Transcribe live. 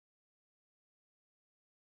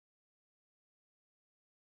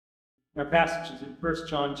Our passage is in 1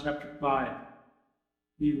 John chapter 5.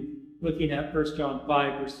 We're looking at 1 John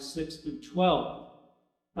 5, verses 6 through 12.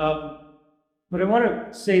 But I want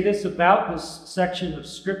to say this about this section of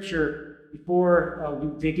Scripture before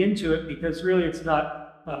we dig into it, because really it's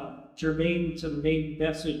not germane to the main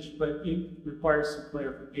message, but it requires some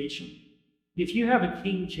clarification. If you have a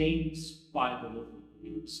King James Bible,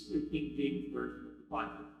 it's the King James version of the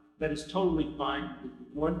Bible, that is totally fine. It's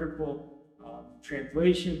a wonderful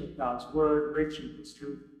translation of God's Word, rich in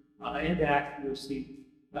history and accuracy.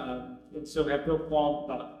 And so have no qualm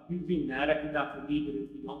about using that. I cannot believe it is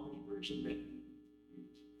the only version that you use.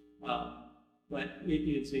 But it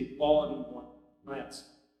is a quality one.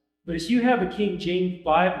 But if you have a King James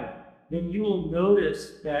Bible, then you will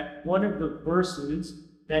notice that one of the verses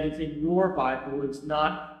that is in your Bible is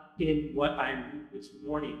not in what I read this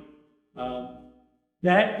morning.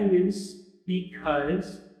 That is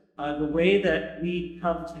because the way that we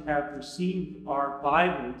come to have received our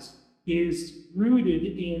Bibles is rooted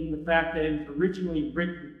in the fact that it was originally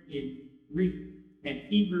written in Greek and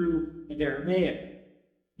Hebrew and Aramaic.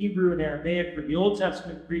 Hebrew and Aramaic for the Old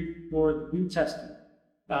Testament, Greek for the New Testament.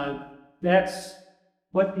 That's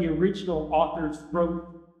what the original authors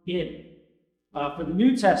wrote in. For the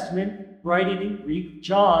New Testament, writing in Greek,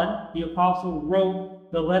 John, the apostle,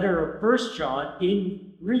 wrote the letter of 1 John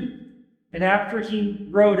in Greek. And after he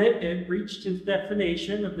wrote it and reached his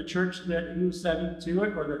destination of the church that he was sending to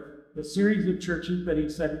it, or the series of churches that he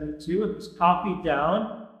was sending it to, it was copied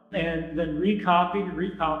down and then recopied and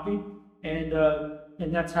recopied,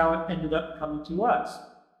 and that's how it ended up coming to us.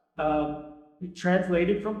 It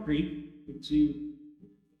translated from Greek into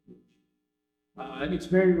it's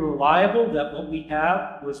very reliable that what we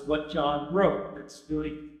have was what John wrote. It's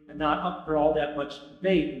really not up for all that much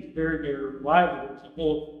debate. It's very, very reliable. There's a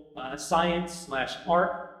whole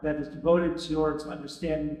science/art that is devoted towards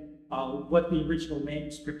understanding what the original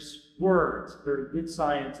manuscripts were. It's very good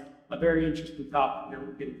science, a very interesting topic. I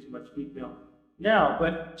won't get into much detail now,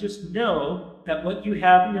 but just know that what you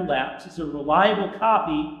have in your laps is a reliable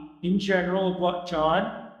copy in general of what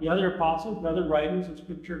John, the other apostles, and other writers of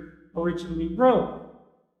Scripture originally wrote.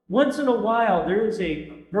 Once in a while, there is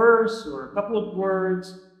a verse or a couple of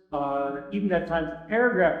words, even at times a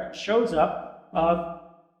paragraph that shows up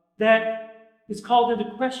that is called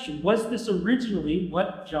into question. Was this originally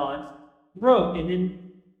what John wrote? And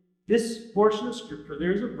in this portion of Scripture,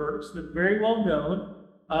 there's a verse that's very well known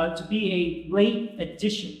to be a late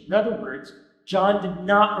addition. In other words, John did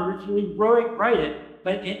not originally write it,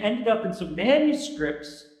 but it ended up in some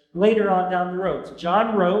manuscripts later on down the road. So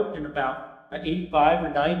John wrote in about 85 or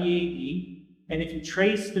 90 AD, and if you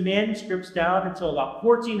trace the manuscripts down until about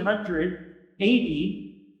 1400 AD,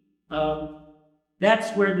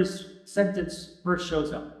 that's where this sentence first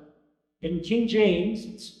shows up. In King James,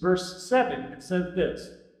 it's verse 7. It says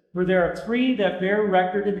this: "For there are three that bear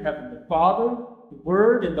record in heaven, the Father, the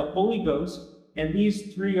Word, and the Holy Ghost, and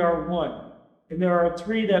these three are one. And there are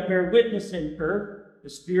three that bear witness in earth, the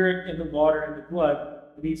Spirit, and the water, and the blood,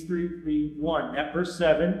 and these three one." That verse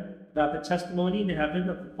 7, about the testimony in heaven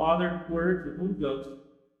of the Father, the Word, and the Holy Ghost,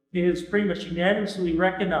 is pretty much unanimously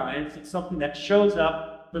recognized as something that shows up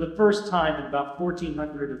for the first time in about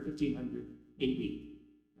 1400 or 1500 AD,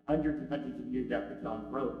 hundreds and hundreds of years after John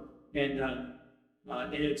wrote. And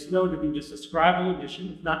it's known to be just a scribal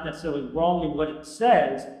addition. It's not necessarily wrong in what it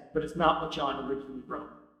says, but it's not what John originally wrote.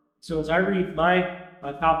 So as I read my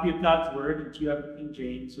copy of God's Word, and you have a King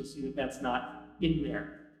James, you'll see that that's not in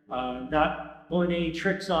there. Not pulling any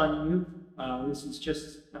tricks on you. This is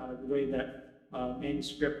just the way that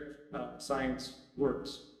manuscript science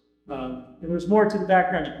works. And there's more to the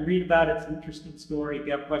background. You can read about it. It's an interesting story. If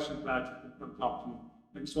you have questions about it, you can come talk to me.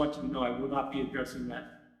 I just want you to know I will not be addressing that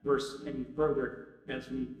verse any further as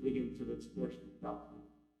we dig into this portion of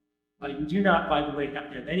doctrine. You do not, by the way,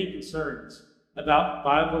 have to have any concerns about the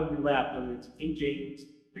Bible in your lap, whether it's King James,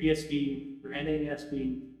 or ESV, or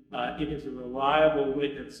NASB. It is a reliable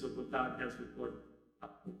witness of what God has recorded.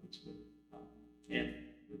 And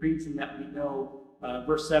the reason that we know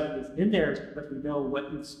verse 7 is in there is because we know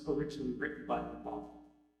what was originally written by the apostle.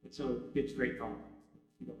 And so it gives great confidence.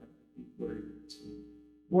 You don't have to be worried.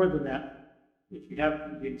 More than that, if you have a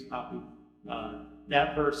King James copy,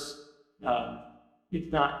 that verse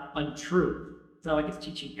is not untrue. It's not like it's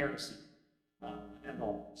teaching heresy at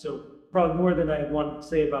all. So probably more than I wanted to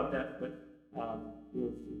say about that, but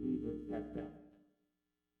we'll leave it at that.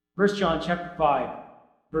 1 John chapter 5,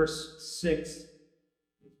 verse 6 is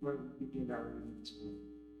where we begin our reading this morning.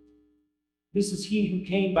 "This is he who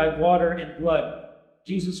came by water and blood,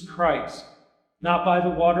 Jesus Christ, not by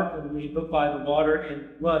the water only, but by the water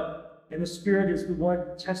and blood. and the Spirit is the one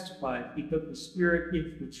who testifies, because the Spirit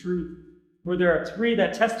is the truth. For there are three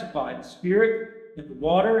that testify, the Spirit, and the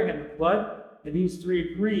water, and the blood, and these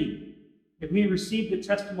three agree. If we receive the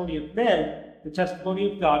testimony of men, the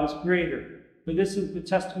testimony of God is greater. For this is the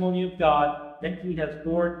testimony of God, that he has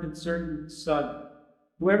borne concerning his Son.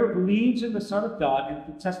 Whoever believes in the Son of God has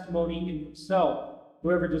the testimony in himself.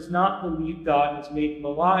 Whoever does not believe God has made him a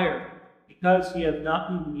liar, because he has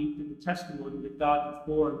not believed in the testimony that God has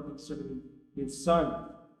borne concerning his Son.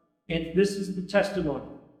 And this is the testimony,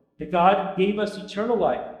 that God gave us eternal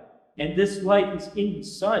life, and this life is in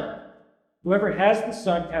his Son. Whoever has the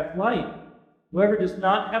Son hath life. Whoever does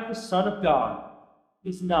not have the Son of God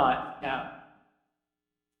is not have.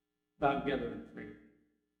 Bow together in prayer.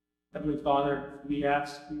 Heavenly Father, we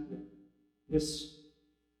ask you that this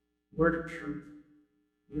word of truth,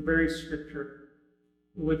 the very scripture,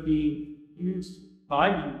 would be used by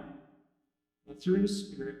you through the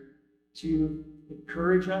Spirit to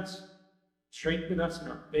encourage us, strengthen us in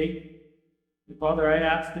our faith. And Father, I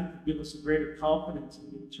ask that you give us a greater confidence in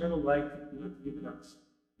the eternal life that you have given us,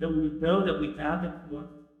 that we know that we have it, Lord.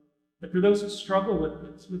 But for those who struggle with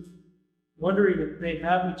this, with wondering if they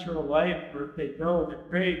have eternal life or if they don't, I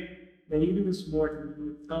pray that even this morning you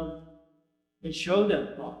would come and show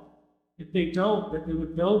them, God. If they don't, that they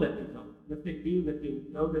would know that they don't. If they do, that they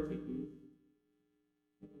would know that they do.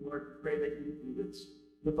 Lord, we pray that you would do this.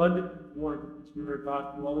 Abundantly more than this word,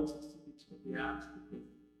 God, through all its institutes that we ask.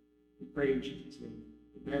 We pray in Jesus' name.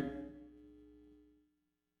 Amen.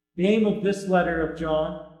 The aim of this letter of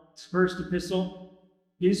John, his first epistle,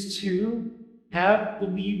 is to have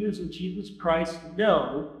believers in Jesus Christ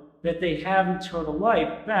know that they have eternal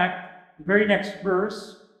life. In fact, the very next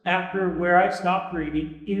verse, after where I stopped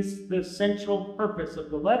reading, is the central purpose of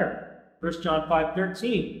the letter. 1 John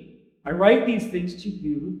 5:13. I write these things to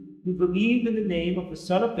you who believe in the name of the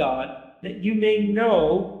Son of God, that you may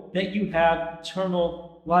know that you have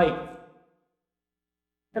eternal life.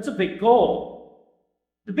 That's a big goal.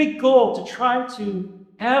 The big goal to try to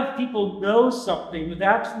have people know something with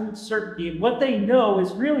absolute certainty, and what they know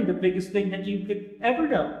is really the biggest thing that you could ever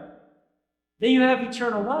know, that you have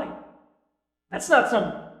eternal life. That's not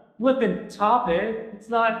some flippant topic. It's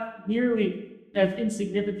not nearly as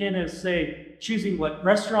insignificant as, say, choosing what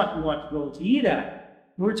restaurant you want to go to eat at.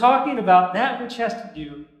 We're talking about that which has to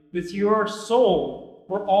do with your soul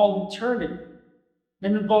for all eternity,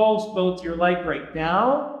 and involves both your life right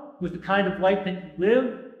now, with the kind of life that you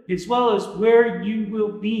live, as well as where you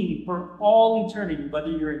will be for all eternity,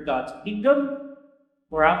 whether you're in God's kingdom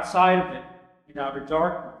or outside of it in outer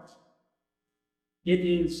darkness. It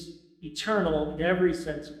is eternal in every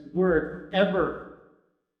sense of the word, forever.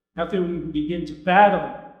 How can we even begin to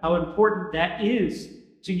fathom how important that is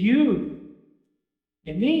to you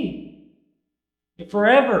and me? And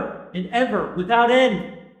forever and ever, without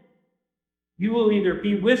end, you will either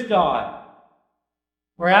be with God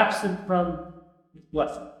or absent from his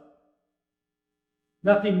blessing.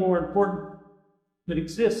 Nothing more important that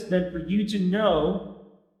exists than for you to know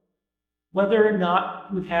whether or not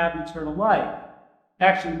you have eternal life.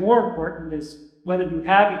 Actually, more important is whether you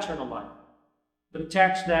have eternal life. But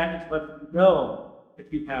attached to that is whether you know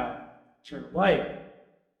if you have eternal life.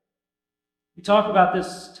 We talk about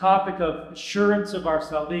this topic of assurance of our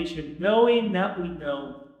salvation, knowing that we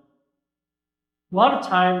know. A lot of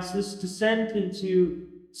times this descends into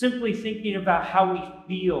simply thinking about how we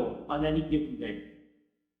feel on any given day.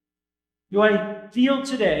 Do I feel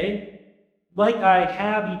today like I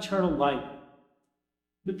have eternal life?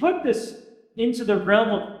 We put this into the realm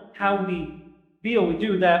of how we feel. We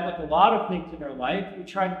do that with a lot of things in our life. We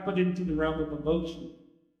try to put it into the realm of emotion,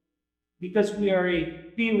 because we are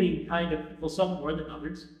a feeling kind of people, some more than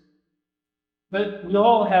others. But we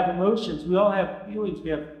all have emotions. We all have feelings. We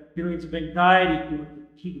have feelings of anxiety, feelings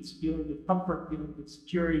of peace, feelings of comfort, feelings of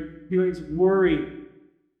security, feelings of worry.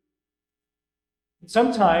 And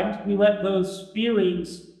sometimes we let those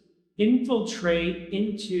feelings infiltrate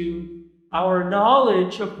into our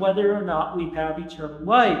knowledge of whether or not we have eternal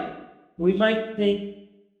life. We might think,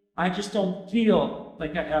 I just don't feel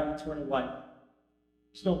like I have eternal life.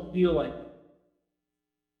 I just don't feel like it.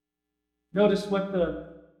 Notice what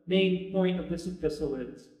the main point of this epistle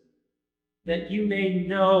is. That you may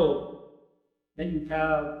know that you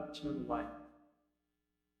have eternal life.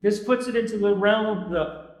 This puts it into the realm of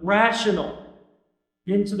the rational,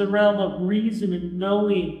 into the realm of reason and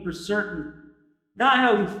knowing for certain, not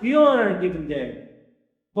how we feel on a given day,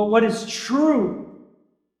 but what is true.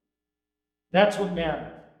 That's what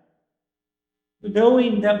matters.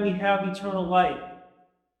 Knowing that we have eternal life,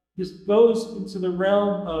 this goes into the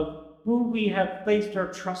realm of who we have placed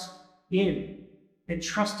our trust in. and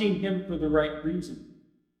trusting him for the right reason.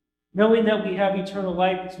 Knowing that we have eternal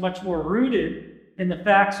life is much more rooted in the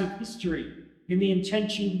facts of history, in the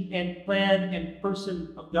intention and plan and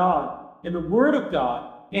person of God, in the Word of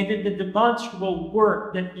God, and in the demonstrable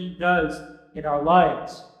work that he does in our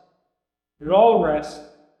lives. It all rests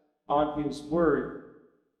on his Word.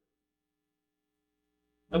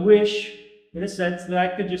 I wish, in a sense, that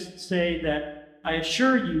I could just say that I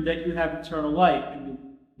assure you that you have eternal life, and you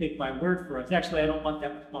take my word for it. Actually, I don't want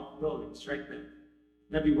that responsibility. It's right there.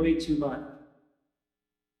 That'd be way too much.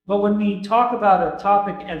 But when we talk about a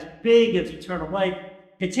topic as big as eternal life,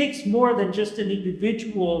 it takes more than just an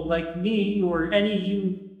individual like me or any of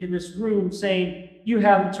you in this room saying, you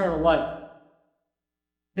have eternal life.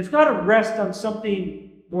 It's got to rest on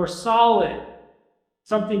something more solid,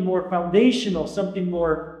 something more foundational, something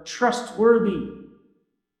more trustworthy.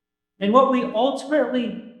 And what we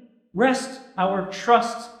ultimately rest our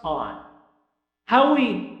trust on, how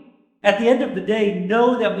we, at the end of the day,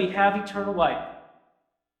 know that we have eternal life,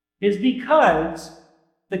 is because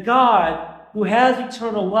the God who has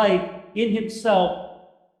eternal life in himself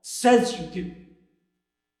says you do.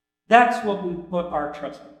 That's what we put our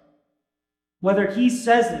trust in. Whether he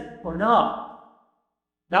says it or not.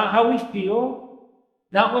 Not how we feel,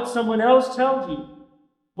 not what someone else tells you,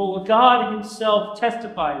 but what God himself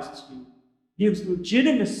testifies to, gives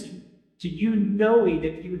legitimacy to you knowing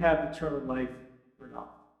if you have eternal life or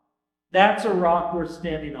not. That's a rock we're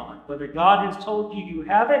standing on. Whether God has told you you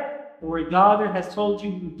have it, or God has told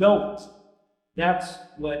you you don't. That's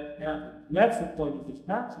what happens. That's the point of this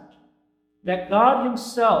passage. That God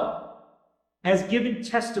himself has given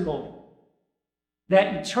testimony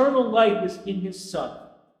that eternal life is in his Son,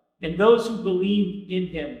 and those who believe in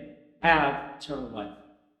him have eternal life.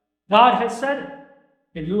 God has said it,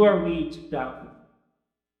 and who are we to doubt him?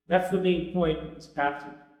 That's the main point of this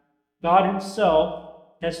passage. God himself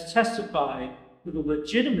has testified to the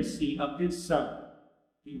legitimacy of his Son,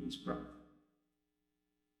 Jesus Christ.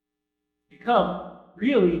 We come,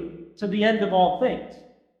 really, to the end of all things.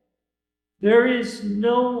 There is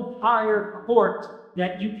no higher court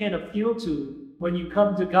that you can appeal to when you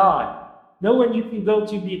come to God. No one you can go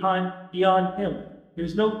to beyond him.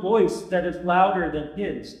 There's no voice that is louder than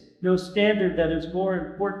his. No standard that is more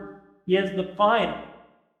important. He has the final,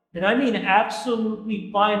 and I mean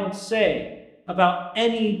absolutely final say about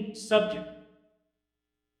any subject.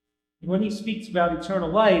 And when he speaks about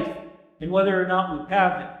eternal life and whether or not we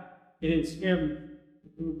have it, it is him to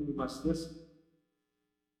whom we must listen.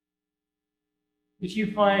 If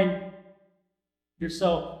you find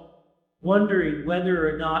yourself wondering whether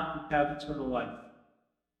or not you have eternal life,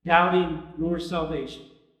 doubting your salvation,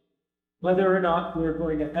 whether or not we're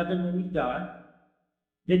going to heaven when we die,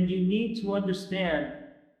 then you need to understand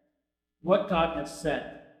what God has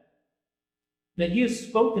said, that he has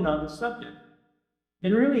spoken on the subject.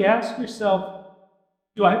 And really ask yourself,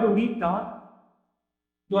 do I believe God?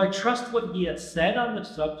 Do I trust what he has said on the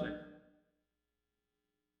subject?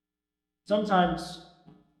 Sometimes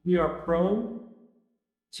we are prone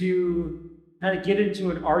to kind of get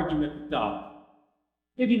into an argument with God.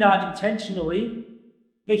 Maybe not intentionally,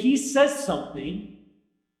 but he says something,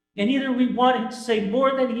 and either we want him to say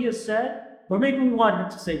more than he has said, or maybe we want him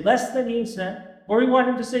to say less than he has said, or we want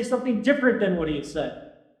him to say something different than what he has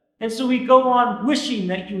said. And so we go on wishing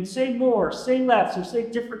that he would say more, say less, or say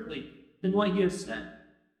differently than what he has said.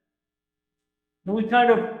 And we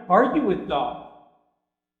kind of argue with God.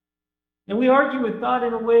 And we argue with God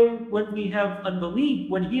in a way when we have unbelief,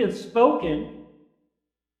 when he has spoken,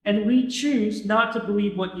 and we choose not to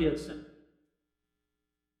believe what he has said.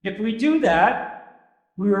 If we do that,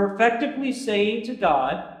 we are effectively saying to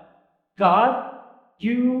God, God,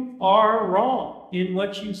 you are wrong in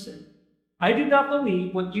what you said. I do not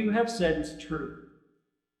believe what you have said is true.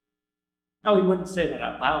 Now, we wouldn't say that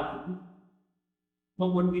out loud, would we?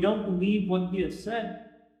 But when we don't believe what he has said,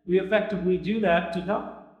 we effectively do that to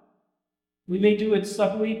God. We may do it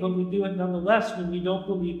subtly, but we do it nonetheless when we don't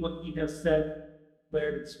believe what he has said,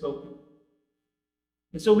 declared, and spoken.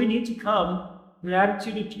 And so we need to come with an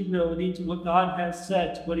attitude of humility to what God has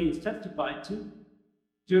said, to what he has testified to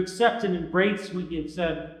accept and embrace what he has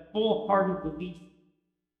said, wholehearted belief,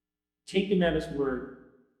 take him at his word.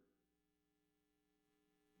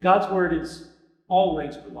 God's word is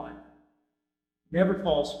always reliable, never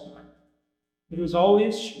falls short. It is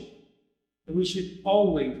always true, and we should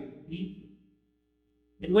always believe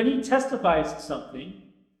it. And when he testifies to something,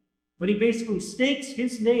 when he basically stakes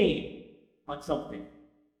his name on something,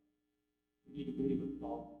 we need to believe it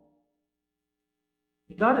all.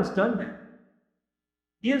 And God has done that.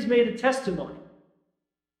 He has made a testimony.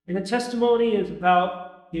 And the testimony is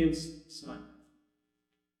about his Son.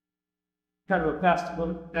 kind of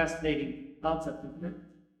a fascinating concept, isn't it?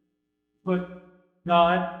 Put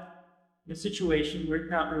God in a situation where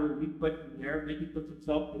it's not really be put in there, but he puts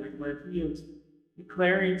himself there where he is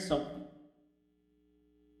declaring something.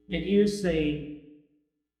 And he is saying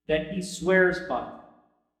that he swears by it.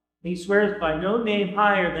 He swears by no name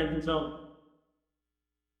higher than his own.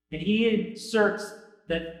 And he asserts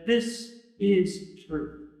that this is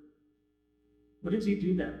true. What does he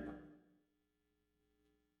do that for?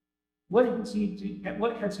 What has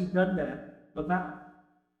he done that about?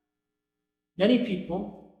 Many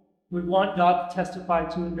people would want God to testify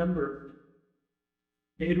to a number of things.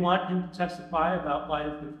 They'd want him to testify about why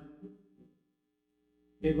there's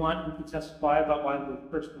They'd want him to testify about why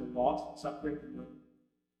there's personal loss and suffering.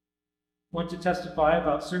 Want to testify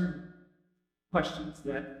about certain questions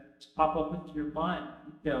that pop up into your mind,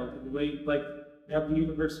 in the way you'd like to have the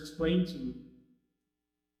universe explained to you.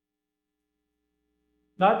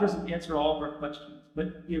 God doesn't answer all of our questions,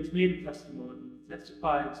 but he has made a testimony. He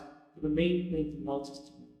testifies to the main thing he wants us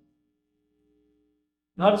to know.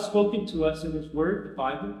 God has spoken to us in his word, the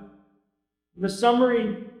Bible. The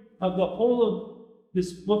summary of the whole of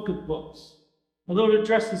this book of books, although it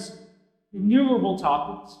addresses innumerable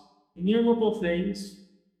topics, innumerable things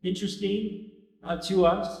interesting to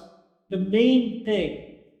us, the main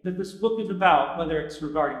thing that this book is about, whether it's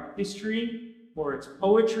regarding history, or its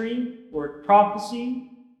poetry, or its prophecy,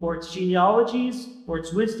 or its genealogies, or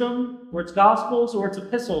its wisdom, or its gospels, or its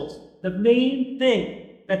epistles, the main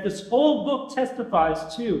thing that this whole book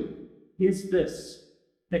testifies to is this,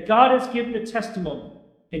 that God has given a testimony.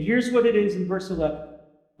 And here's what it is in verse 11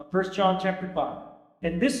 of 1 John chapter 5.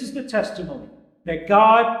 And this is the testimony, that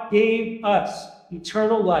God gave us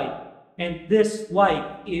eternal life, and this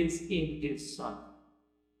life is in his Son.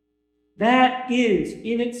 That is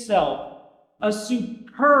in itself a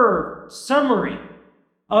superb summary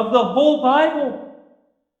of the whole Bible,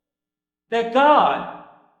 that God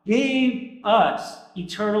gave us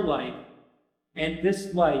eternal life, and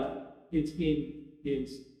this life is in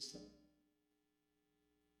his Son.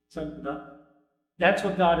 Sum it up. That's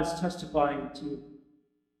what God is testifying to.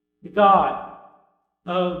 The God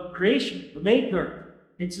of creation, the maker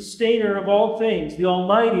and sustainer of all things, the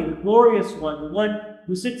Almighty, the glorious one, the one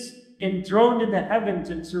who sits enthroned in the heavens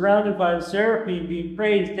and surrounded by the seraphim, being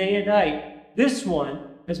praised day and night. This one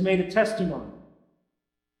has made a testimony.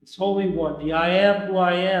 This Holy One, the I am who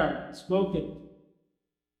I am, has spoken.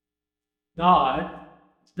 God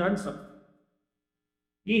has done something.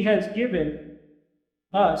 He has given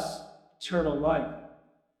us eternal life.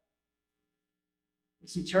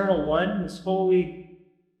 This eternal one, this Holy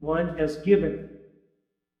One, has given.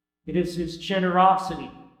 It is his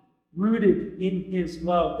generosity, rooted in his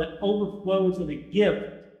love, that overflows in a gift.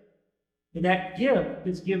 And that gift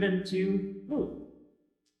is given to who?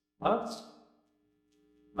 Us.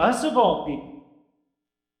 Us of all people.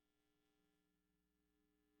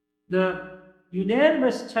 The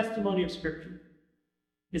unanimous testimony of Scripture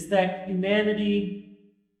is that humanity,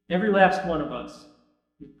 every last one of us,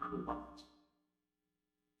 is corrupt,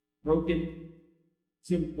 broken,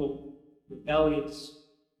 sinful, rebellious.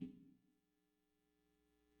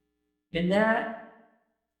 And that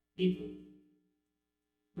people,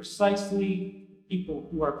 precisely people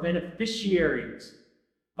who are beneficiaries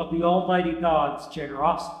of the Almighty God's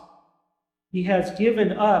generosity. He has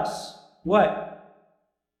given us what?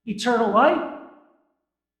 Eternal life.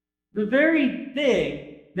 The very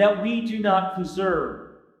thing that we do not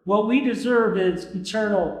deserve. What we deserve is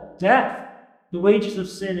eternal death. The wages of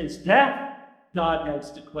sin is death, God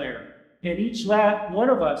has declared. And each last one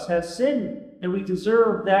of us has sinned, and we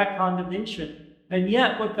deserve that condemnation. And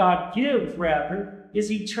yet what God gives, rather,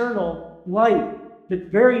 is eternal life. The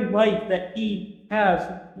very life that he has,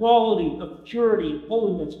 the quality of purity,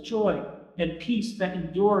 holiness, joy, and peace that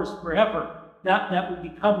endures forever. That will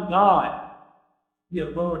become God. He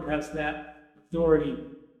alone has that authority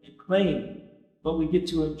and claim. But we get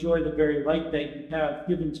to enjoy the very life that you have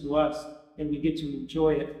given to us, and we get to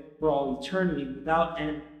enjoy it for all eternity without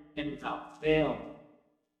end and without fail.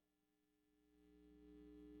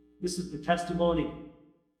 This is the testimony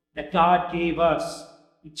that God gave us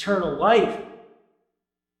eternal life.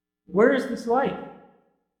 Where is this life?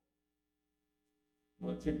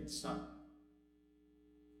 Well, it's in his Son.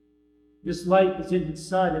 This life is in his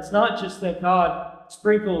Son. It's not just that God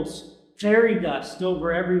sprinkles fairy dust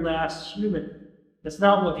over every last human. That's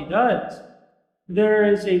not what he does. There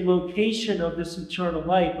is a location of this eternal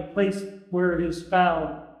life, a place where it is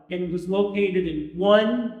found, and it was located in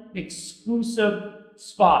one exclusive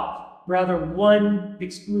spot, rather one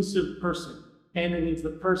exclusive person, and it is the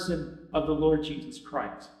person of the Lord Jesus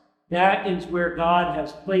Christ. That is where God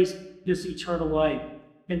has placed this eternal life.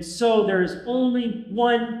 And so there is only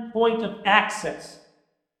one point of access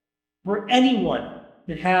for anyone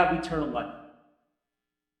to have eternal life.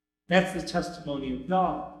 That's the testimony of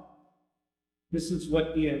God. This is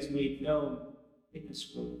what he has made known in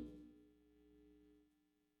this world.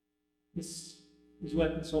 This is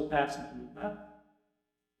what this whole passage is about.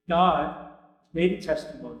 God made a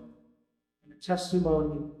testimony. And the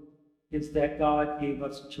testimony is that God gave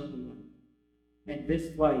us eternal life. And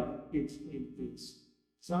this life is in his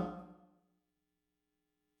Son.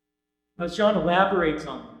 As John elaborates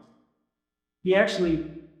on this, he actually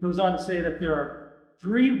goes on to say that there are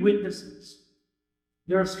three witnesses.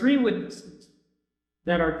 There are three witnesses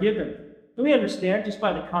that are given. And we understand just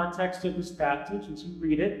by the context of this passage as you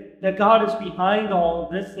read it, that God is behind all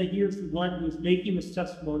of this, that he is the one who is making this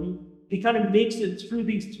testimony. He kind of makes it through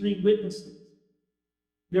these three witnesses.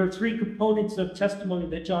 There are three components of testimony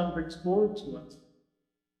that John brings forward to us.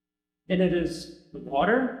 And it is the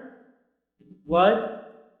water, the blood,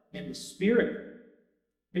 and the Spirit.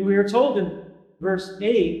 And we are told in verse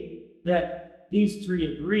 8 that these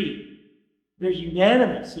three agree. They're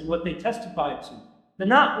unanimous in what they testify to. They're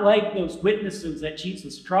not like those witnesses at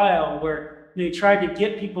Jesus' trial where they tried to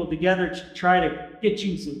get people together to try to get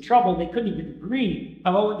Jesus in trouble. They couldn't even agree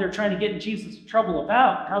about what they're trying to get Jesus in trouble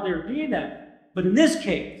about, how they were doing that. But in this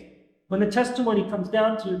case, when the testimony comes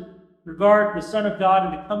down to regard the Son of God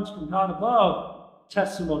and it comes from God above,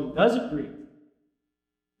 testimony does agree.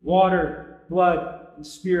 Water, blood, and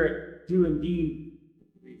Spirit do indeed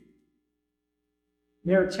agree.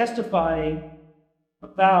 They are testifying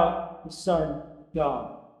about the Son of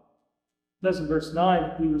God. It says in verse 9,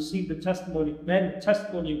 if we receive the testimony of men, the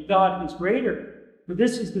testimony of God is greater. For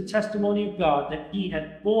this is the testimony of God that he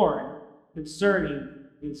had borne concerning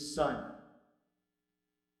his Son.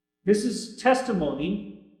 This is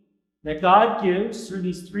testimony that God gives through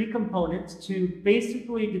these three components to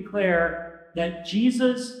basically declare that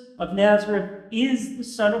Jesus of Nazareth is the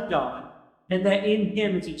Son of God and that in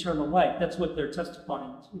him is eternal life. That's what they're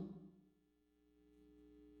testifying to.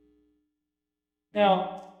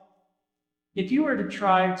 Now, if you were to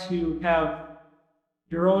try to have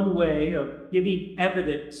your own way of giving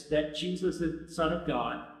evidence that Jesus is the Son of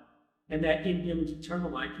God and that in him is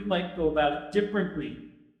eternal life, you might go about it differently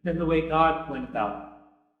than the way God went about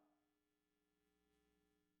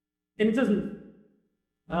it. And it doesn't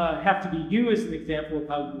have to be you as an example of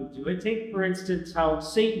how you would do it. Take, for instance, how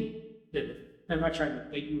Satan did it. I'm not trying to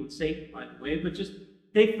equate you with Satan, by the way, but just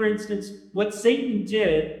take, for instance, what Satan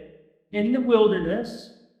did in the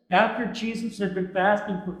wilderness after Jesus had been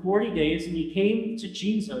fasting for 40 days and he came to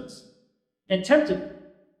Jesus and tempted him.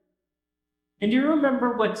 And do you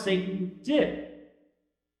remember what Satan did?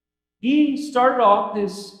 He started off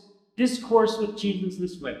his discourse with Jesus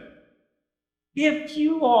this way. If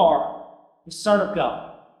you are the Son of God.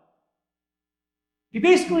 He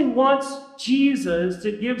basically wants Jesus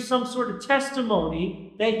to give some sort of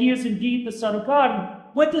testimony that he is indeed the Son of God. And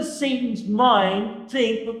what does Satan's mind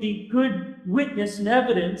think would be good witness and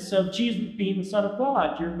evidence of Jesus being the Son of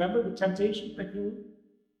God? Do you remember the temptation that he had?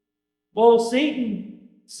 Well, Satan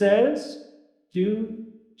says to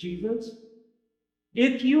Jesus,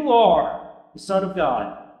 if you are the Son of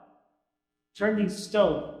God, turn these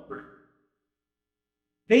stones to bread.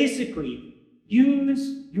 Basically,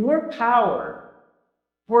 use your power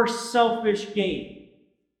for selfish gain.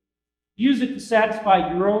 Use it to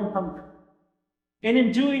satisfy your own hunger. And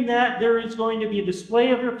in doing that, there is going to be a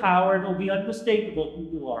display of your power, and it will be unmistakable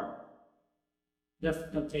who you are. That's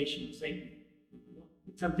the temptation of Satan.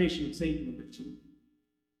 The temptation of Satan number 2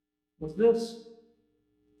 was this.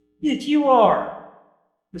 If you are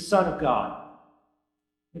the Son of God,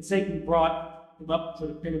 and Satan brought him up to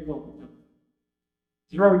the pinnacle of the temple,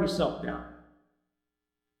 throw yourself down.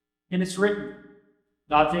 And it's written,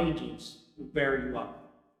 God's angels will bear you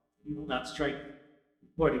up. You will not strike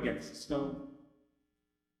your foot against a stone.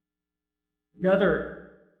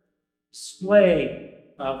 Another display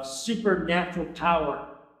of supernatural power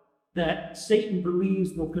that Satan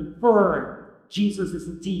believes will confirm Jesus is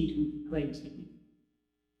indeed who he claims to be.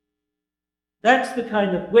 That's the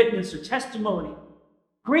kind of witness or testimony.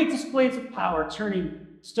 Great displays of power, turning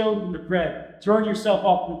stones into bread, throwing yourself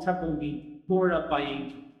off the temple and being borne up by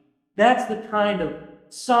angels. That's the kind of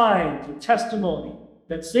signs or testimony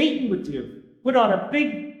that Satan would do. Put on a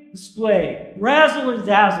big display, razzle and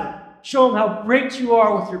dazzle, show them how great you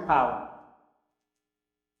are with your power.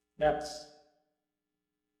 That's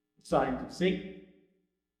the signs of Satan.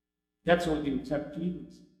 That's what you accept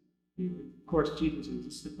Jesus. Of course, Jesus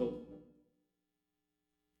resisted both of them.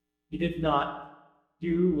 He did not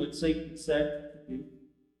do what Satan said to do.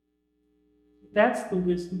 That's the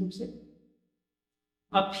wisdom of Satan.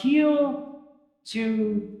 Appeal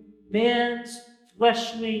to man's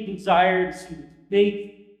fleshly desire to see the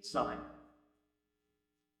faith sign.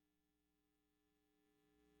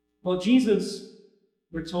 Well, Jesus,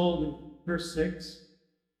 we're told in verse 6,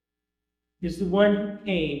 is the one who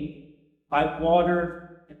came by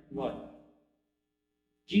water and blood.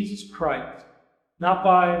 Jesus Christ, not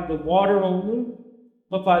by the water only,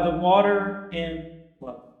 but by the water and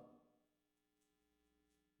blood.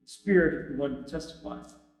 The Spirit is the one who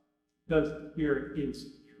testifies, because the Spirit is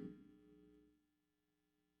true.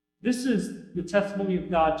 This is the testimony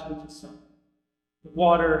of God to His Son, the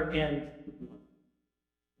water and the blood.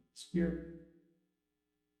 The Spirit.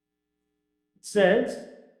 It says,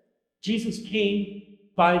 Jesus came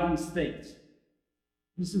by these things.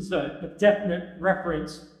 This is a definite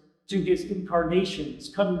reference to his incarnation,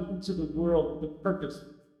 his coming into the world with a purpose,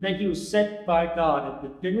 that he was sent by God, a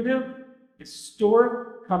definitive,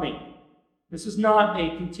 historic coming. This is not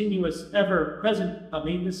a continuous, ever-present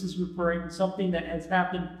coming. This is referring to something that has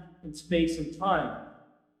happened in space and time.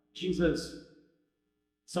 Jesus,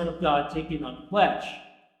 Son of God, taking on flesh,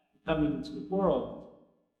 coming into the world.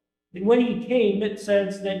 And when he came, it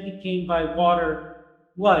says that he came by water,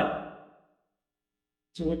 blood.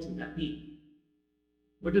 So what does that mean?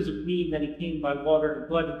 What does it mean that he came by water and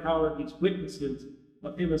blood, and how are these witnesses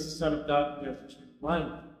of him as the Son of God who has eternal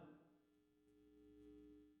life?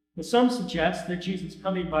 Well, some suggest that Jesus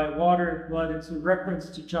coming by water and blood is a reference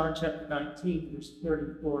to John chapter 19, verse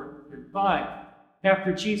 34 and 35.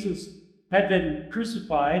 After Jesus had been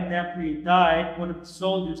crucified, and after he died, one of the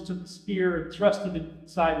soldiers took a spear and thrust it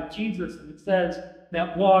inside of Jesus, and it says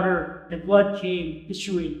that water and blood came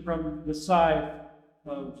issuing from the side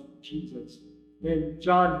of Jesus. And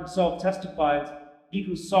John himself testifies, he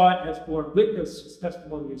who saw it has borne witness, his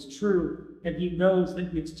testimony is true, and he knows that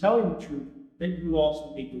he is telling the truth, then you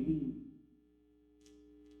also may believe.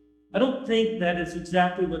 I don't think that is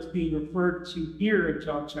exactly what's being referred to here in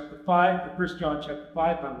John chapter 5, or 1 John chapter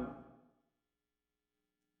 5, however.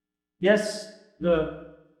 Yes,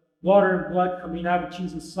 the water and blood coming out of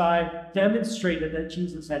Jesus' side demonstrated that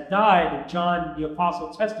Jesus had died, and John the apostle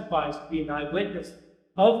testifies to be an eyewitness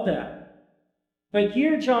of that. But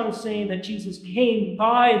here John is saying that Jesus came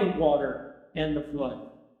by the water and the blood.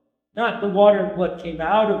 Not the water and blood came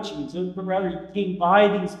out of Jesus, but rather he came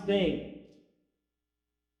by these things.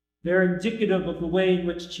 They're indicative of the way in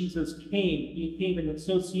which Jesus came. He came in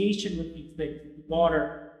association with these things, the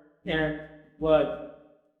water and blood.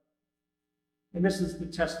 And this is the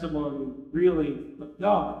testimony, really, of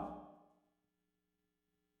God.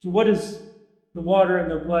 So what is the water and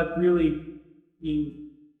the blood really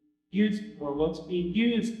being used for? Well, it's being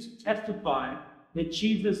used to testify that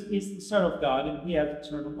Jesus is the Son of God and he has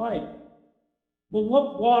eternal life. Well,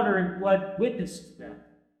 what water and blood witnesses that?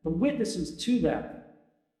 The witnesses to that.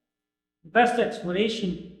 The best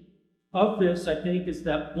explanation of this, I think, is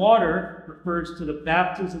that water refers to the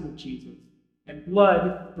baptism of Jesus, and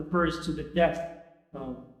blood refers to the death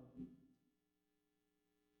of him.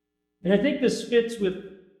 And I think this fits with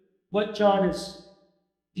what John is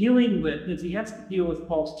dealing with, as he has to deal with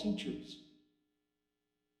false teachers.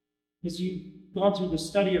 As you've gone through the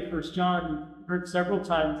study of 1 John, you've heard several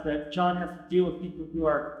times that John has to deal with people who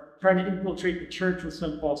are trying to infiltrate the church with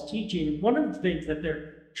some false teaching. And one of the things that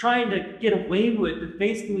they're trying to get away with is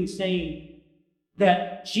basically saying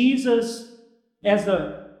that Jesus, as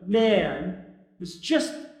a man, was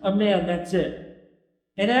just a man, that's it.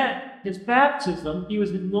 And at his baptism, he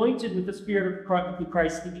was anointed with the Spirit of the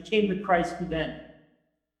Christ. He became the Christ then.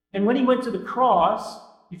 And when he went to the cross,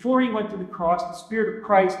 before he went to the cross, the Spirit of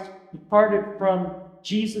Christ departed from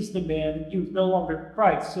Jesus the man, and he was no longer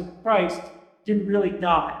Christ. So Christ didn't really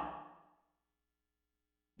die.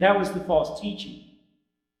 That was the false teaching.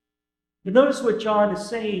 But notice what John is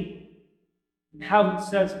saying and how he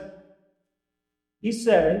says it. He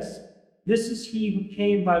says, "This is he who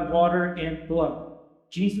came by water and blood,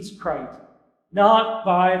 Jesus Christ, not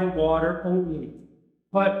by the water only,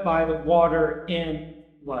 but by the water and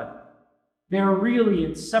blood." They're really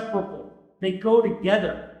inseparable. They go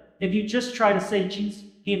together. If you just try to say Jesus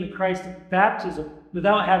came to Christ at baptism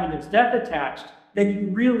without having his death attached, then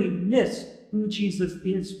you really miss who Jesus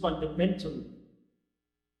is fundamentally.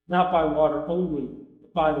 Not by water only,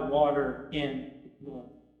 but by the water and the blood.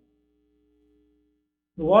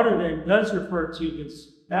 The water then does refer to his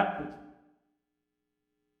baptism.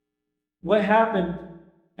 What happened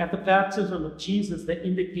at the baptism of Jesus that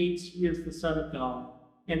indicates he is the Son of God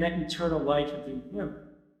and that eternal life is in him?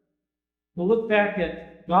 We'll look back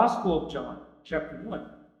at the Gospel of John, chapter 1.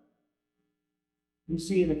 We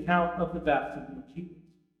see an account of the baptism of Jesus.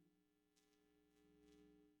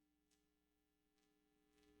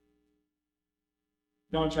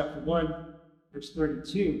 John chapter 1, verse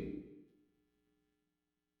 32.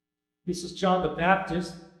 This is John the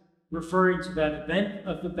Baptist referring to that event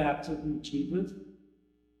of the baptism of Jesus.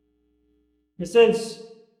 It says,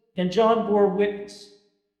 "And John bore witness.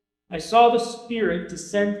 I saw the Spirit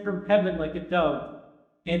descend from heaven like a dove,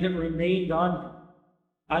 and it remained on him.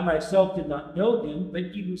 I myself did not know him,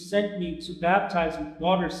 but he who sent me to baptize with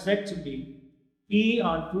water said to me, 'He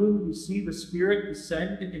on whom you see the Spirit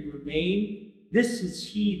descend and remain, this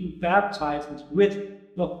is he who baptizes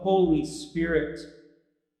with the Holy Spirit.'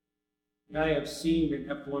 And I have seen and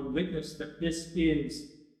have borne witness that this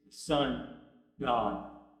is the Son of God."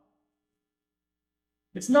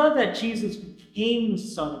 It's not that Jesus became the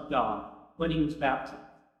Son of God when he was baptized.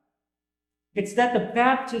 It's that the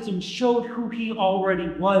baptism showed who he already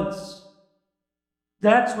was.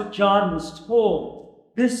 That's what John was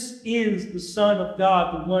told. This is the Son of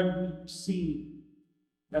God, the one who received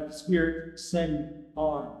that the Spirit descended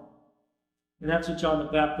on. And that's what John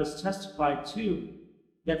the Baptist testified to,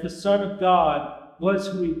 that the Son of God was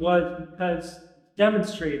who he was because he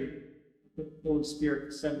demonstrated that the Holy Spirit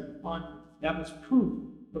descended upon him. That was proof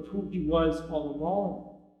of who he was all along.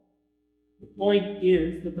 The point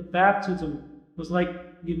is that the baptism was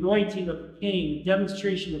like the anointing of a king, a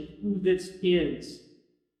demonstration of who this is.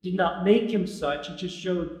 It did not make him such, it just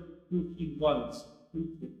showed who he was.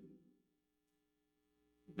 The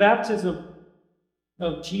baptism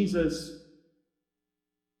of Jesus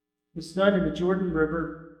was done in the Jordan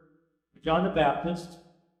River by John the Baptist.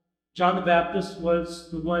 John the Baptist was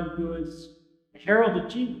the one who was a herald of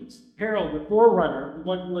Jesus, herald, the forerunner, the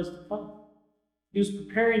one who was to come. He was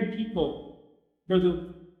preparing people for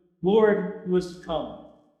the Lord who was to come,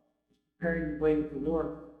 preparing the way of the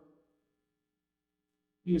Lord.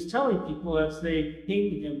 He was telling people as they came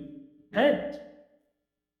to him, repent.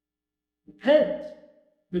 Repent,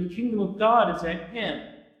 for the kingdom of God is at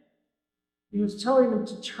hand. He was telling them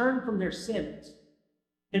to turn from their sins.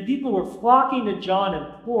 And people were flocking to John in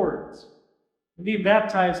hordes and being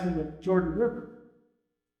baptized in the Jordan River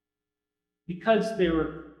because they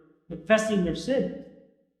were confessing their sins.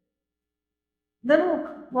 And then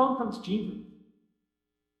along comes Jesus,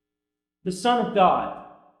 the Son of God,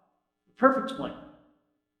 the perfect one,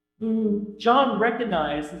 who John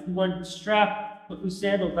recognized as the one whose strap of whose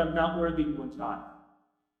sandals I'm not worthy to untie.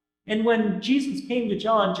 And when Jesus came to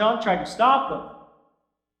John, John tried to stop him.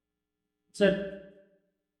 He said,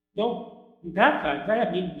 "Don't be baptized. I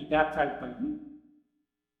have need to be baptized by you."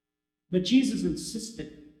 But Jesus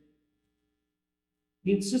insisted.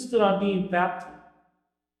 He insisted on being baptized.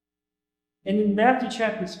 And in Matthew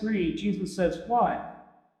chapter 3, Jesus says, why?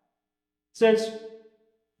 It says,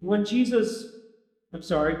 before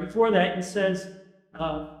that, he says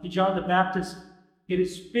to John the Baptist, "It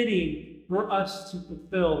is fitting for us to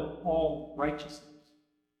fulfill all righteousness."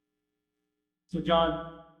 So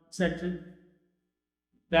John sent him,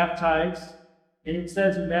 baptized, and it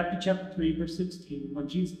says in Matthew chapter 3, verse 16, when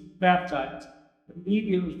Jesus was baptized,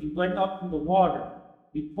 immediately he went up from the water.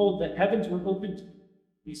 Behold, the heavens were opened to him.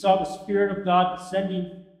 He saw the Spirit of God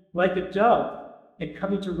descending like a dove and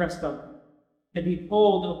coming to rest on him. And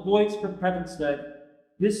behold, a voice from heaven said,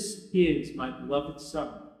 "This is my beloved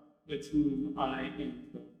Son, with whom I am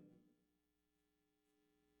well."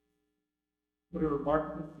 What a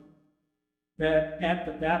remarkable thing. That at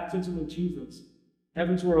the baptism of Jesus,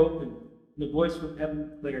 heavens were opened, and the voice from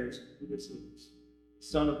heaven declares who this is, the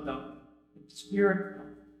Son of God. The Spirit of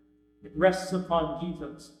God. It rests upon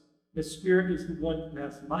Jesus. The Spirit is the one who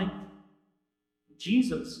has life.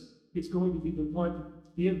 Jesus is going to be the one who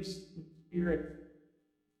gives the Spirit.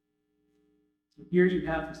 So here you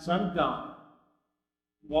have the Son of God,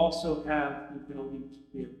 who also have the ability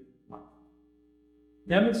to give life.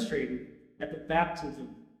 Demonstrated at the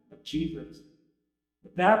baptism of Jesus. The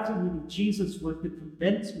baptism of Jesus was the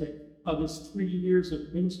commencement of his 3 years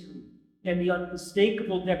of ministry and the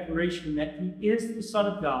unmistakable declaration that he is the Son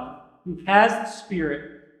of God, who has the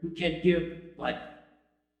Spirit, who can give life.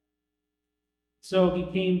 So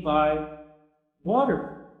he came by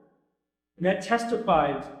water, and that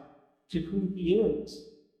testifies to who he is.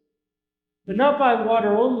 But not by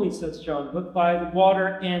water only, says John, but by the water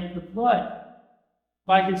and the blood,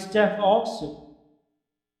 by his death also.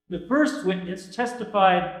 The first witness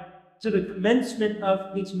testified to the commencement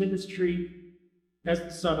of his ministry as the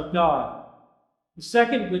Son of God. The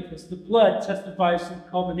second witness, the blood, testifies to the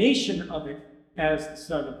culmination of it as the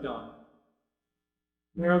Son of God.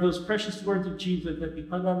 There are those precious words of Jesus that he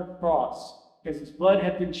hung on the cross as his blood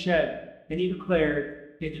had been shed, and he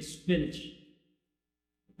declared, "It is finished."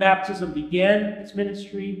 Baptism began its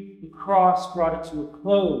ministry, the cross brought it to a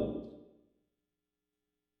close.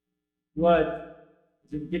 Blood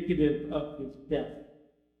is indicative of his death.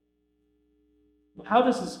 Well, how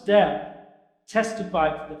does his death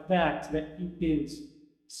testify to the fact that he is the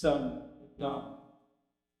Son of God?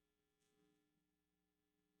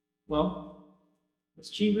 Well, as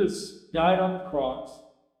Jesus died on the cross,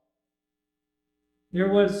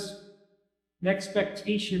 there was an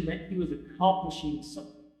expectation that he was accomplishing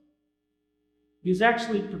something. He was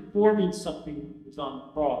actually performing something when he was on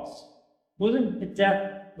the cross. It wasn't a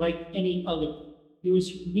death like any other. It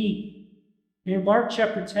was unique. In Mark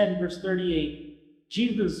chapter 10, verse 38,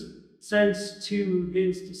 Jesus says to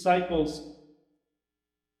his disciples,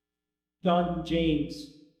 John and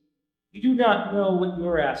James, "You do not know what you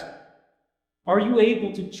are asking. Are you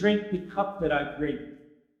able to drink the cup that I drink,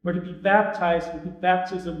 or to be baptized with the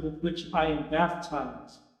baptism with which I am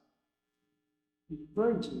baptized?" He's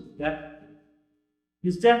referring to his death.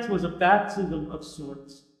 His death was a baptism of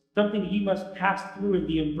sorts, something he must pass through and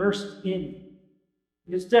be immersed in.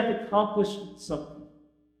 His death accomplished something.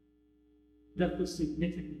 Death was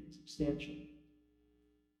significant, substantial.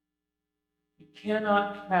 You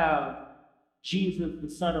cannot have Jesus, the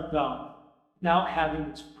Son of God, without having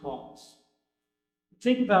his cross.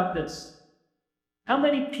 Think about this. How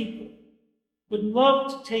many people would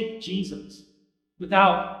love to take Jesus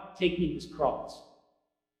without taking his cross?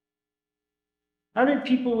 How many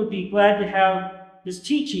people would be glad to have his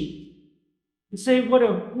teaching and say what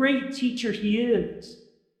a great teacher he is,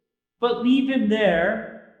 but leave him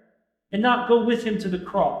there and not go with him to the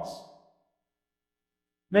cross?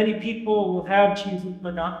 Many people will have Jesus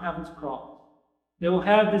but not have his cross. They will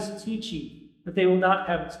have his teaching, but they will not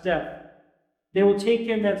have his death. They will take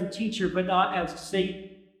him as a teacher, but not as a Savior.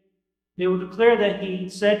 They will declare that he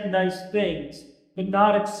said nice things, but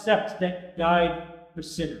not accept that he died for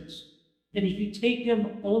sinners. And if you take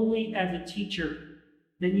him only as a teacher,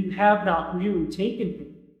 then you have not really taken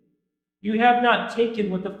him. You have not taken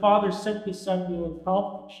what the Father sent the Son to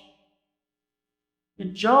accomplish.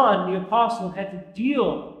 And John, the apostle, had to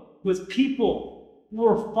deal with people who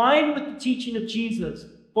were fine with the teaching of Jesus,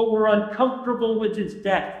 but were uncomfortable with his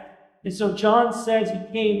death. And so John says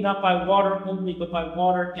he came not by water only, but by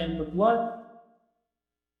water and the blood.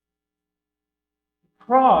 The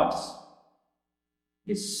cross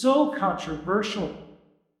is so controversial.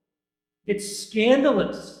 It's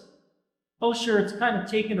scandalous. Oh, sure, it's kind of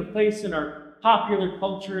taken a place in our popular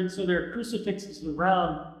culture, and so there are crucifixes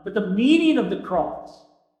around. But the meaning of the cross,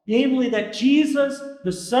 namely that Jesus,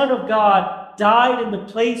 the Son of God, died in the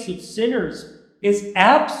place of sinners, is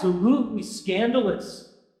absolutely scandalous.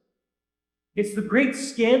 It's the great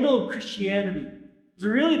scandal of Christianity. It's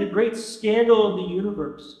really the great scandal of the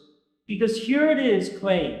universe. Because here it is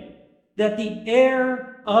claimed that the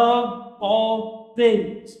heir of all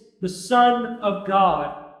things, the Son of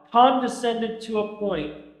God, condescended to a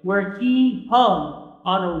point where he hung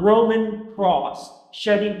on a Roman cross,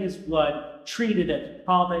 shedding his blood, treated as a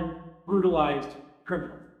common, brutalized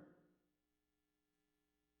criminal.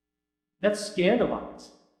 That's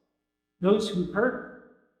scandalized those who heard it.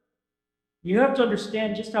 You have to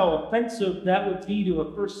understand just how offensive that would be to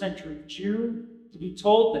a first century Jew to be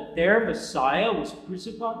told that their Messiah was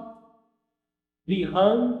crucified. To be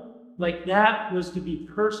hung like that was to be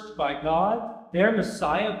cursed by God. Their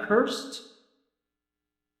Messiah cursed?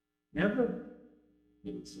 Never.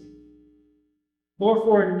 Or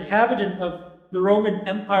for an inhabitant of the Roman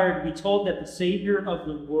Empire to be told that the Savior of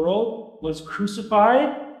the world was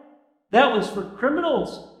crucified, that was for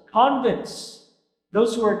criminals, convicts,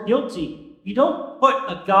 those who are guilty. You don't put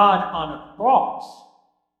a God on a cross.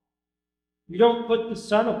 You don't put the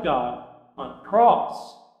Son of God on a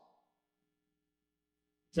cross.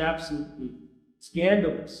 It's absolutely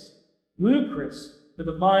scandalous, ludicrous for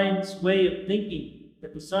the mind's way of thinking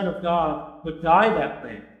that the Son of God would die that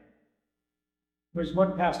way. Or as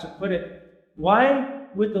one pastor put it, why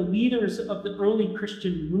would the leaders of the early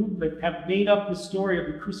Christian movement have made up the story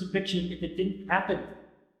of the crucifixion if it didn't happen?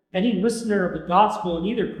 Any listener of the gospel in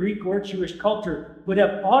either Greek or Jewish culture would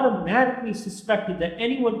have automatically suspected that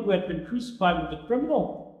anyone who had been crucified was a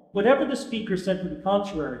criminal, whatever the speaker said to the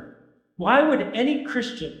contrary. Why would any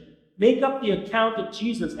Christian make up the account of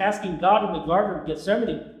Jesus asking God in the Garden of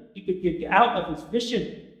Gethsemane he could get out of his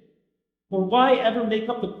vision? Or why ever make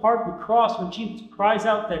up the part of the cross when Jesus cries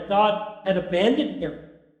out that God had abandoned him?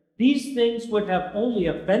 These things would have only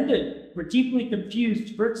offended or deeply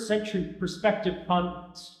confused first century perspective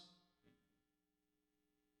converts.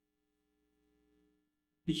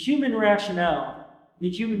 The human rationale, the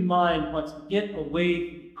human mind wants to get away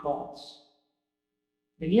from the cross.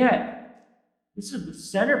 And yet, this is the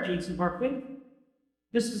centerpiece of our faith.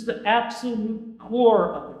 This is the absolute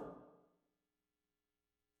core of it.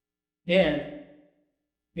 And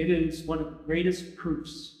It is one of the greatest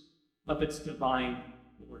proofs of its divine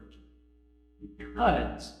origin.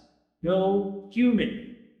 Because no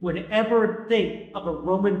human would ever think of a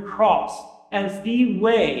Roman cross as the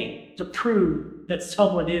way to prove that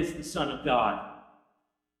someone is the Son of God.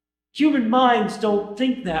 Human minds don't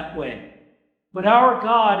think that way. But our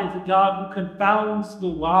God is a God who confounds the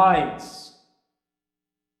wise.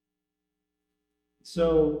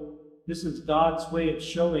 So this is God's way of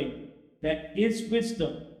showing that his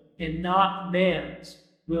wisdom and not man's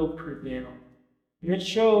will prevail. And it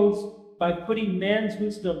shows by putting man's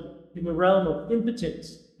wisdom in the realm of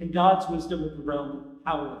impotence and God's wisdom in the realm of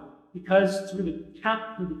power. Because through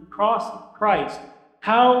the cross of Christ,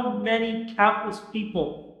 how many countless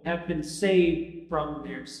people have been saved from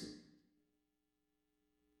their sin.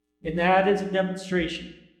 And that is a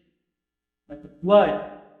demonstration that the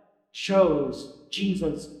blood shows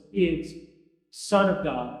Jesus is Son of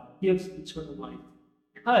God, gives eternal life.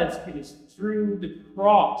 Because it is through the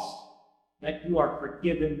cross that you are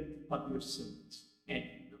forgiven of your sins and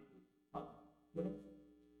of your guilt.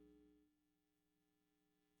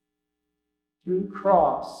 Through the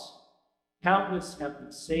cross, countless have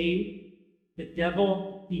been saved, the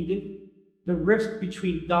devil defeated, the rift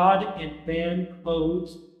between God and man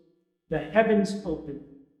closed, the heavens opened,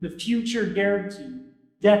 the future guaranteed,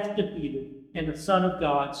 death defeated, and the Son of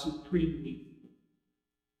God supremely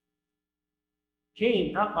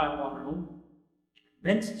came not by water only,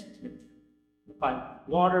 meant to tempt, but by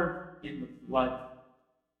water and the blood.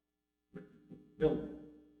 The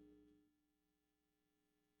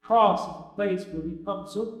cross is a place where we become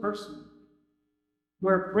so personal,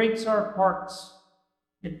 where it breaks our hearts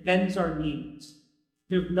and bends our knees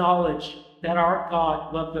to acknowledge that our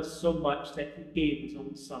God loved us so much that he gave his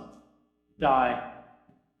own Son to die.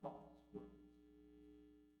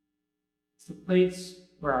 It's the place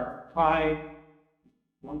where our pride is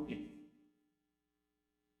broken,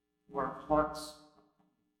 where our hearts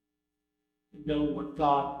know what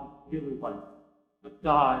God really like, a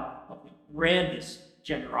God of the grandest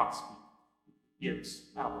generosity gives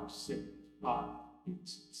our sin. God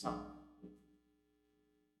is Son.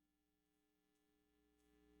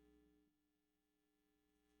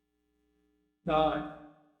 God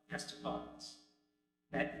testifies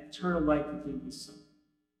that eternal life is in his Son.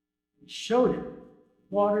 He showed it,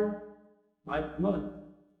 water by blood. And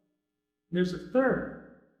there's a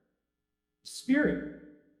third, the Spirit.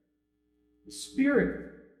 The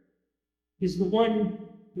Spirit is the one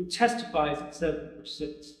who testifies, it says in verse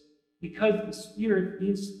 6, because the Spirit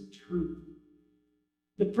is the truth.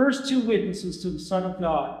 The first two witnesses to the Son of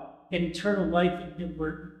God and eternal life in him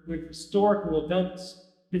were historical events.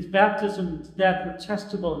 His baptism and his death were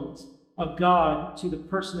testimonies of God to the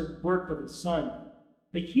person and work of his Son.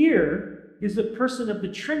 But here is the person of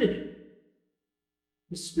the Trinity,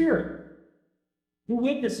 the Spirit, who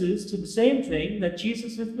witnesses to the same thing, that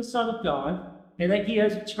Jesus is the Son of God and that he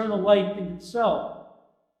has eternal life in himself.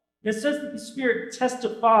 It says that the Spirit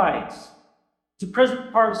testifies. It's a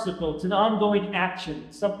present participle. It's an ongoing action.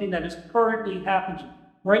 It's something that is currently happening.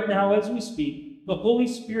 Right now, as we speak, the Holy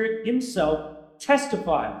Spirit himself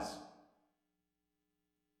testifies.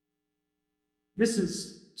 This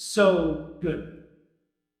is so good.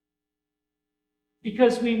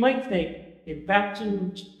 Because we might think in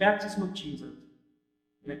baptism of Jesus,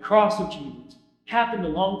 and the cross of Jesus, happened a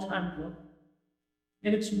long time ago.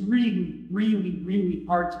 And it's really, really, really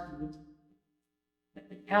hard to believe that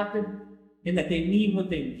they happen and that they mean what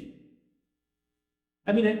they mean.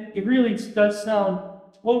 I mean, it really does sound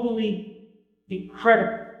totally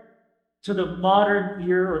incredible to the modern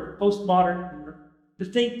ear or the postmodern ear to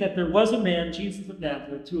think that there was a man, Jesus of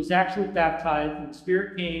Nazareth, who was actually baptized and the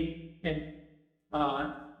Spirit came and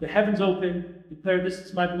the heavens opened, declared, "This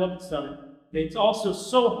is my beloved Son." It's also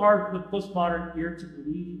so hard for the postmodern ear to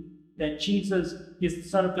believe that Jesus is the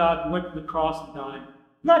Son of God who went to the cross and died.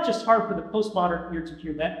 Not just hard for the postmodern ear to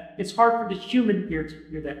hear that, it's hard for the human ear to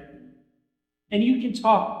hear that. And you can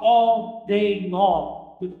talk all day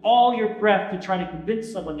long with all your breath to try to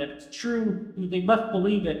convince someone that it's true, and they must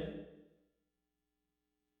believe it.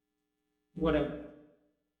 Whatever.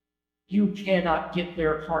 You cannot get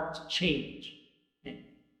their heart to change.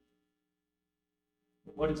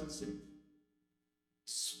 But what does it say?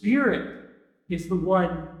 Spirit is the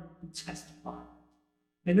one who testifies.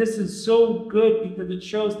 And this is so good because it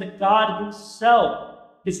shows that God himself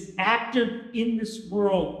is active in this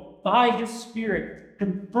world by his Spirit,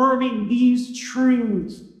 confirming these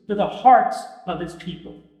truths to the hearts of his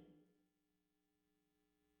people.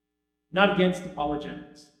 Not against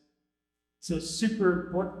apologetics. It's a super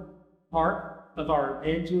important part of our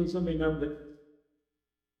evangelism. Remember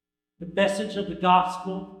The message of the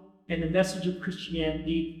gospel and the message of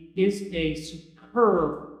Christianity is a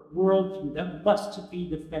superb worldview that must be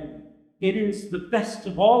defended. It is the best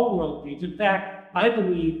of all worldviews. In fact, I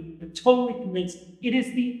believe and totally convinced it is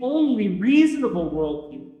the only reasonable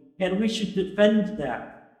worldview, and we should defend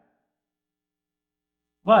that.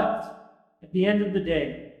 But at the end of the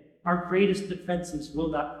day, our greatest defenses will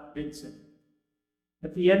not convince it.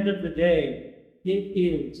 At the end of the day, it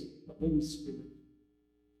is the Holy Spirit.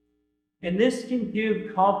 And this can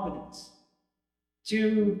give confidence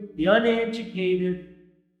to the uneducated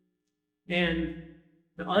and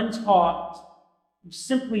the untaught who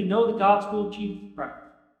simply know the gospel of Jesus Christ,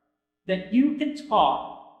 that you can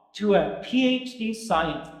talk to a PhD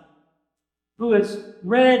scientist who has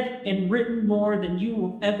read and written more than you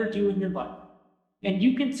will ever do in your life. And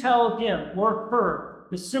you can tell him or her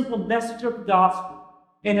the simple message of the gospel.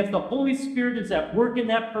 And if the Holy Spirit is at work in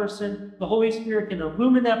that person, the Holy Spirit can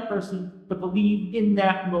illumine that person to believe in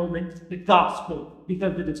that moment the gospel,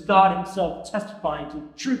 because it is God himself testifying to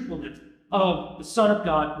the truthfulness of the Son of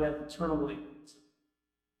God who has eternal life.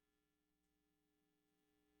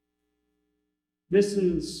 This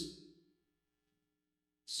is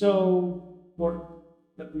so important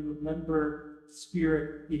that we remember the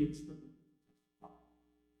Spirit is the Lord.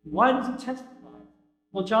 Why does it testify?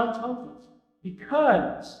 Well, John tells us,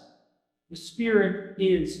 because the Spirit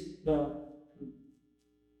is the truth.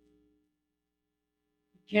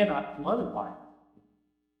 You cannot do otherwise.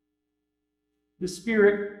 The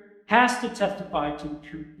Spirit has to testify to the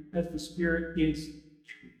truth because the Spirit is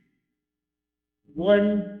truth.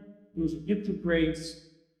 One who is a gift of grace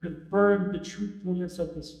confirmed the truthfulness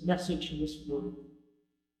of this message in this word.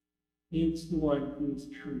 Is the one who is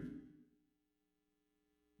truth.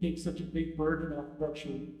 Takes such a big burden off of our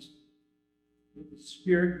shoulders. That the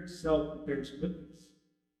Spirit himself bears witness.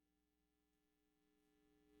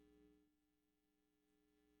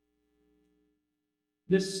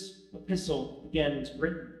 This epistle, again, is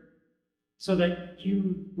written so that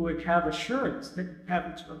you would have assurance that you have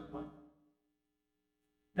eternal life.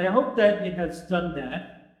 And I hope that it has done that.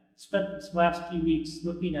 I spent this last few weeks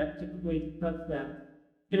looking at different ways it does that.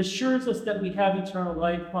 It assures us that we have eternal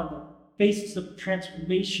life on the basis of the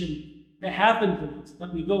transformation that happens in us,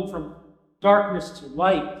 that we go from darkness to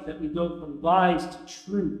light, that we go from lies to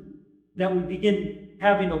truth, that we begin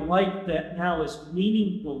having a life that now is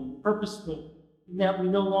meaningful and purposeful, and that we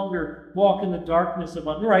no longer walk in the darkness of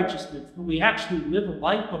unrighteousness, but we actually live a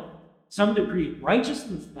life of some degree of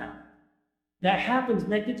righteousness now. That happens,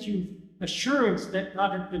 and that gives you assurance that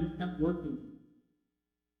God has been at work in you.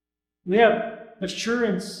 We have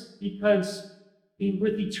assurance because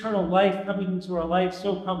with eternal life coming into our life,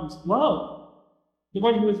 so comes love. The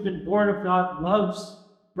one who has been born of God loves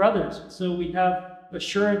brothers. So we have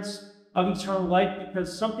assurance of eternal life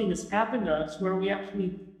because something has happened to us where we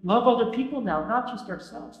actually love other people now, not just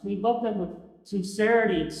ourselves. We love them with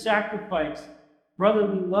sincerity and sacrifice,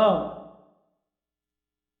 brotherly love.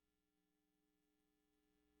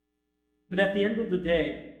 But at the end of the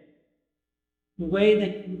day, the way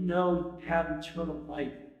that you know you have eternal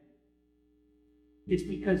life is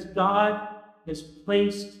because God has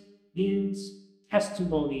placed his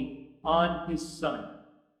testimony on his Son,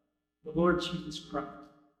 the Lord Jesus Christ.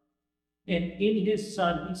 And in his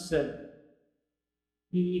Son, he said,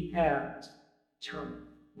 he has eternal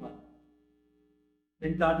life.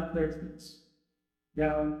 And God declares this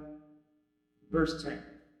down verse 10.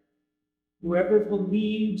 Whoever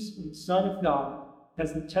believes in the Son of God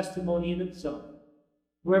has the testimony in himself.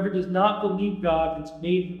 Whoever does not believe God has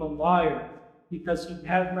made him a liar, because he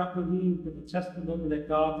has not believed in the testimony that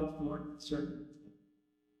God has borne concerning him.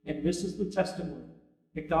 And this is the testimony,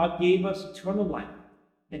 that God gave us eternal life,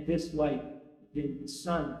 and this life is in his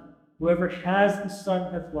Son. Whoever has the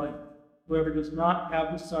Son has life. Whoever does not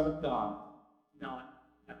have the Son of God does not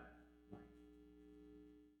have life.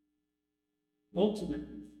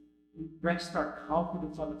 Ultimately, we rest our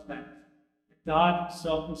confidence on the fact that God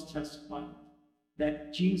himself has testified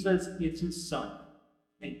that Jesus is his Son,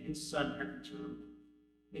 and his Son has eternal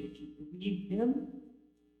life. And if you believe him,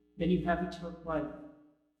 then you have eternal life.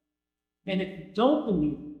 And if you don't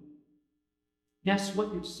believe him, guess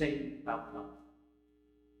what you're saying about God?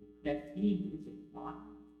 That he is a liar.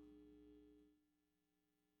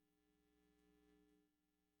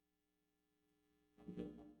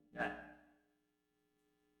 That.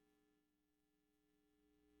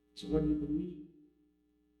 So when you believe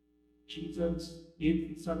Jesus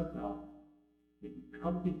is the Son of God, when you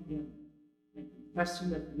come to him and confess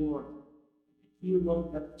him as Lord, he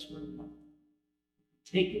alone has eternal life.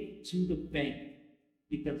 Take it to the bank,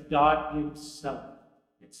 because God himself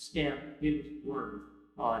has stamped his word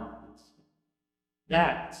on this.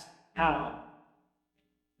 That's how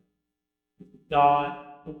the God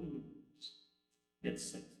of the universe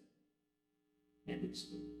gets sense and its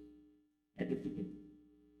good and the beginning.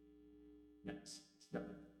 That's nothing.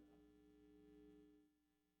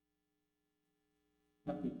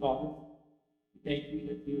 Heavenly Father, we thank you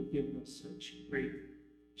that you have given us such great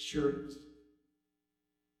assurance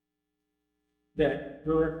that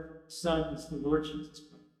your Son is the Lord Jesus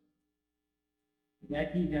Christ, and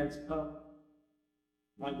that he has come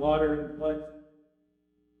by water and blood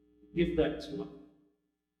to give that to us.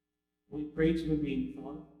 We praise your name,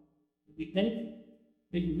 Father. We thank you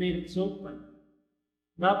that you made it so plain,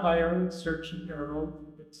 not by our own searching, our own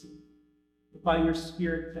convincing, but by your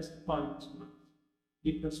Spirit testifying to us.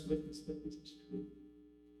 Keep us witness that this is true.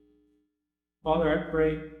 Father, I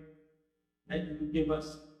pray that you would give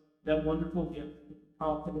us that wonderful gift of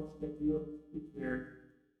confidence that you have declared,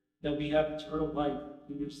 that we have eternal life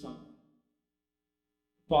through your Son.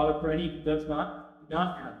 Father, for any who do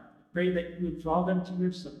not have, I pray that you would draw them to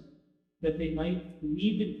your Son, that they might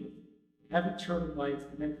believe in you, have eternal life,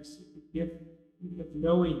 and then receive the gift of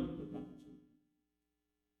knowing about you.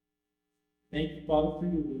 Thank you, Father, for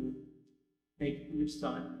your word. Thank you for your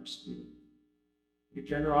Son and your Spirit, your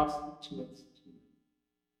generosity to us.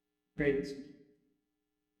 Pray this in